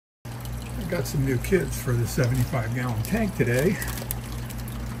got some new kits for the 75-gallon tank today,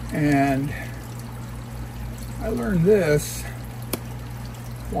 and I learned this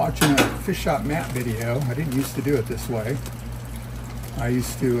watching a fish shop mat video. I didn't used to do it this way. I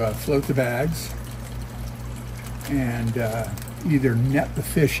used to float the bags and either net the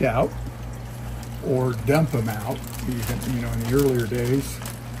fish out or dump them out, even, you know, in the earlier days,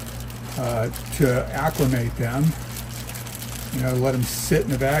 to acclimate them. You know, let them sit in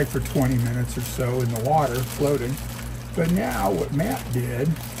the bag for 20 minutes or so in the water, floating. But now what Matt did,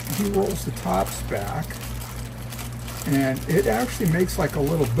 he rolls the tops back, and it actually makes like a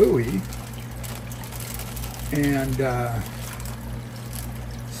little buoy. And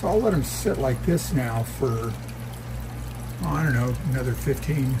so I'll let them sit like this now for, I don't know, another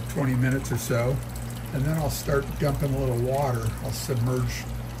 15, 20 minutes or so. And then I'll start dumping a little water. I'll submerge,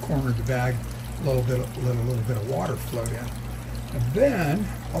 corner the bag, let a little bit of water float in. And then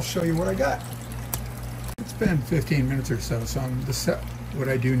I'll show you what I got. It's been 15 minutes or so, so what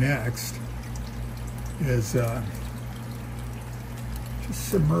I do next is just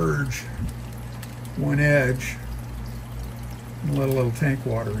submerge one edge and let a little tank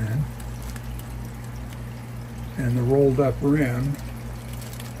water in. And the rolled up rim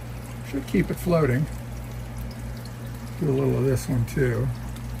should keep it floating. Do a little of this one too.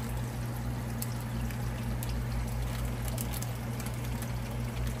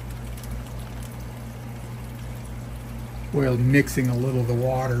 Well, mixing a little of the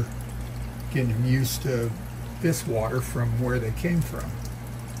water, getting them used to this water from where they came from.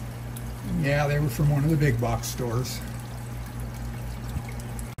 And yeah, they were from one of the big box stores.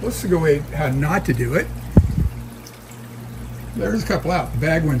 Let's go away how not to do it. There's a couple out. The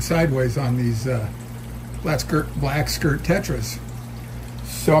bag went sideways on these Black Skirt Tetras.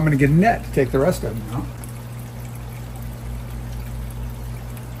 So I'm going to get a net to take the rest of them out.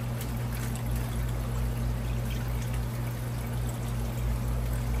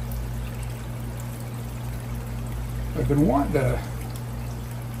 I've been wanting to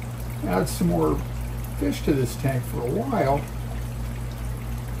add some more fish to this tank for a while.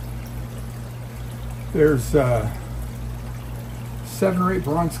 There's 7 or 8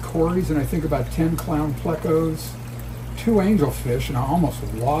 bronze cories, and I think about 10 clown plecos, 2 angelfish, and I almost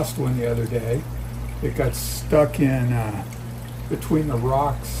lost one the other day. It got stuck in between the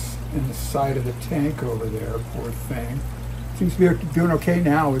rocks and the side of the tank over there, poor thing. Seems to be doing okay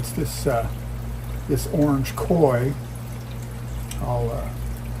now. It's this this orange koi. I'll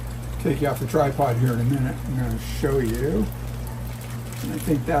take you off the tripod here in a minute. I'm going to show you. And I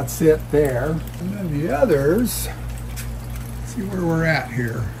think that's it there. And then the others, let's see where we're at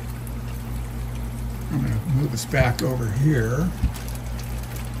here. I'm going to move us back over here.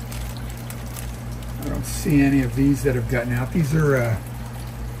 I don't see any of these that have gotten out. These are,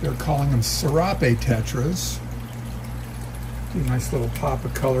 they're calling them Serape Tetras. A nice little pop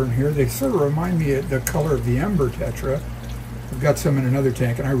of color in here. They sort of remind me of the color of the Ember Tetra. I've got some in another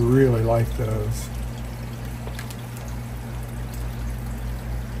tank, and I really like those.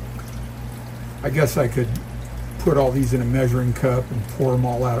 I guess I could put all these in a measuring cup and pour them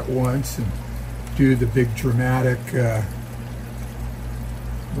all out at once and do the big dramatic,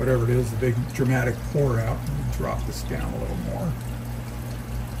 whatever it is, the big dramatic pour out. And drop this down a little more.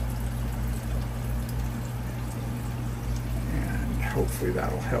 And hopefully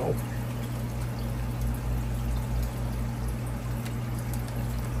that'll help.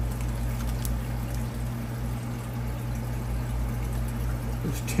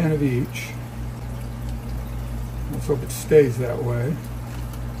 There's 10 of each. Let's hope it stays that way.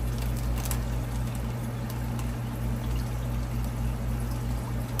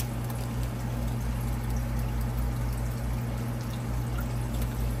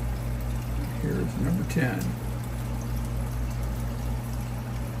 Here's number 10.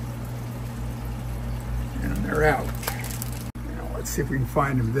 And they're out. Now let's see if we can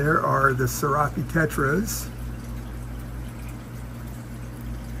find them. There are the Serape Tetras.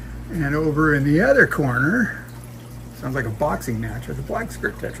 And over in the other corner, sounds like a boxing match, are the Black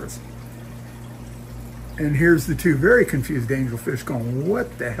Skirt Terras. And here's the 2 very confused angelfish going,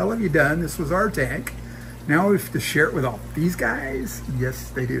 what the hell have you done? This was our tank. Now we have to share it with all these guys? Yes,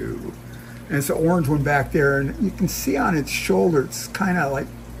 they do. And it's an orange one back there, and you can see on its shoulder, it's kind of like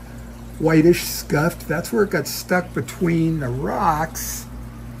whitish scuffed. That's where it got stuck between the rocks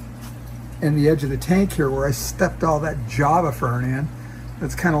and the edge of the tank here, where I stepped all that Java fern in.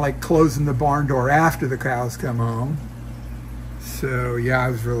 That's kind of like closing the barn door after the cows come home. So yeah, I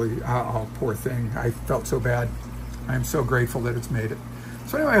was really, oh, poor thing. I felt so bad. I am so grateful that it's made it.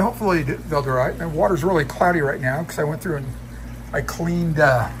 So anyway, hopefully they'll do right. The water's really cloudy right now because I went through and I cleaned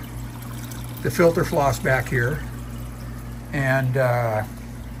the filter floss back here, and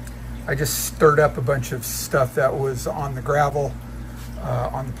I just stirred up a bunch of stuff that was on the gravel,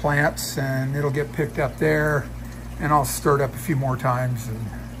 on the plants, and it'll get picked up there, and I'll stir it up a few more times. And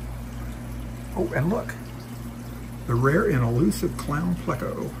oh, and look, the rare and elusive clown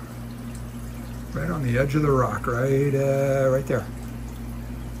pleco, right on the edge of the rock, right there.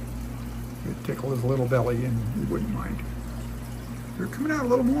 It'd tickle his little belly, and you wouldn't mind. They're coming out a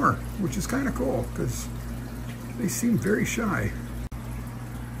little more, which is kind of cool because they seem very shy.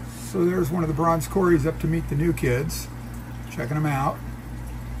 So there's one of the bronze cories up to meet the new kids, checking them out.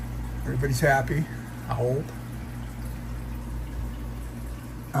 Everybody's happy, I hope.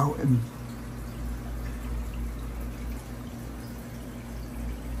 Oh, and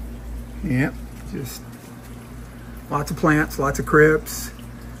yeah, just lots of plants, lots of crypts,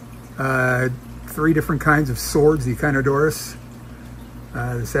 3 different kinds of swords, the Echinodoris,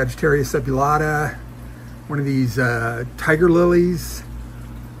 the Sagittarius subulata, one of these tiger lilies,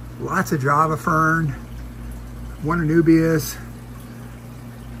 lots of Java fern, one Anubias.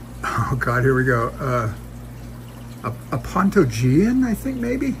 Oh God, here we go. A Pontogean, I think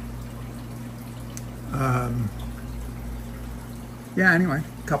maybe. Yeah. Anyway,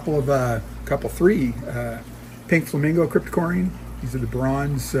 three pink flamingo cryptocoryne. These are the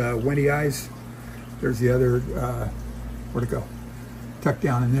bronze Wendy eyes. There's the other. Where'd it go? Tucked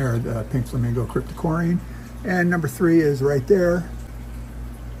down in there, the pink flamingo cryptocoryne. And number 3 is right there.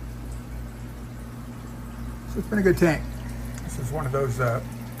 So it's been a good tank. This is one of those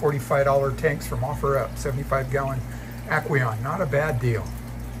 $45 tanks from OfferUp, 75-gallon Aqueon. Not a bad deal.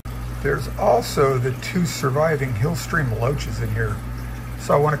 There's also the 2 surviving Hillstream loaches in here.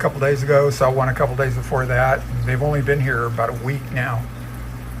 Saw one a couple days ago, saw one a couple days before that. They've only been here about a week now.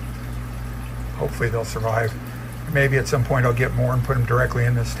 Hopefully they'll survive. Maybe at some point I'll get more and put them directly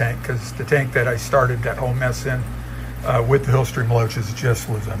in this tank, because the tank that I started that whole mess in with the Hillstream loaches just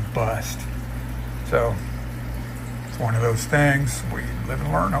was a bust. So it's one of those things. We live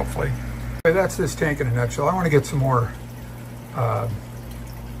and learn, hopefully. That's this tank in a nutshell. I want to get some more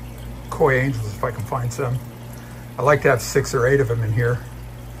Koi Angels if I can find some. I like to have 6 or 8 of them in here.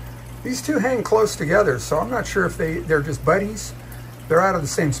 These 2 hang close together, so I'm not sure if they're just buddies. They're out of the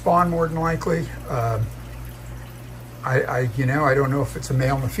same spawn more than likely. I don't know if it's a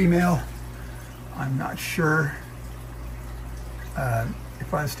male and a female. I'm not sure.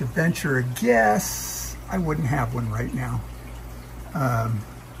 If I was to venture a guess, I wouldn't have one right now.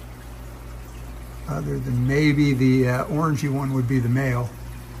 Other than maybe the orangey one would be the male.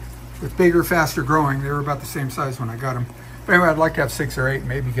 With bigger, faster growing, they were about the same size when I got them. But anyway, I'd like to have 6 or 8,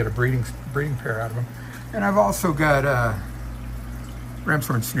 maybe get a breeding pair out of them. And I've also got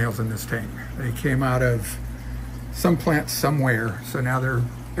ramshorn snails in this tank. They came out of some plant somewhere, so now they're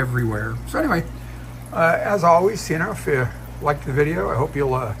everywhere. So anyway, as always, if you liked the video, I hope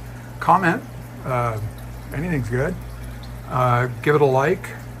you'll comment. Anything's good. Give it a like.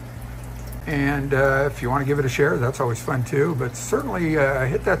 And if you want to give it a share, that's always fun too. But certainly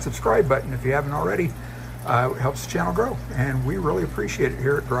hit that subscribe button if you haven't already. It helps the channel grow. And we really appreciate it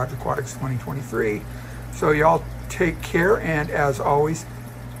here at Garage Aquatics 2023. So y'all take care. And as always,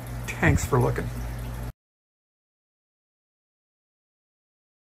 thanks for looking.